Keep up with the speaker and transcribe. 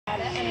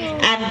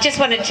just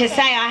wanted to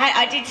say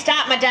I did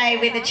start my day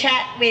with a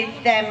chat with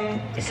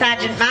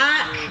Sergeant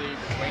Mark,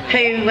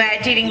 who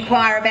did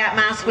inquire about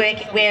mask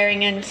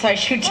wearing and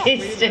social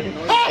distance.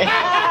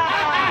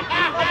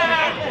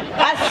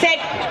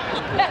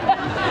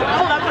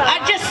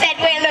 I just said,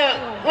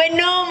 we're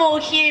normal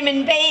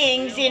human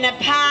beings in a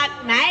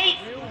park, mate.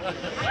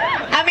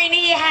 I mean,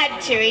 he had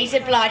to, he's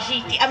obliged.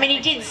 He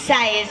did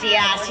say as he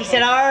asked, he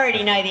said, I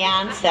already know the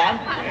answer.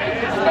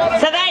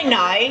 So they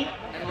know.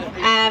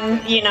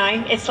 You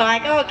know, it's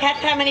like, oh, Kath,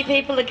 how many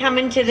people are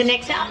coming to the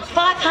next hour?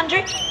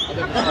 500?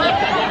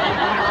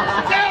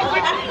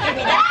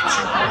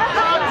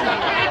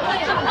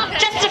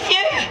 Just a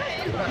few.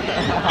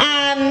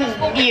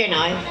 You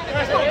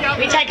know,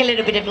 we take a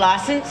little bit of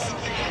licence.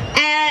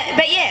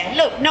 But yeah,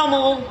 look,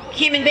 normal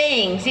human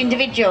beings,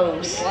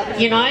 individuals,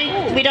 you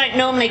know. We don't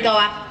normally go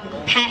up,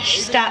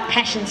 start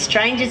pashing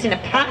strangers in a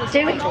park,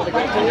 do we?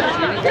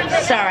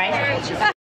 Sorry.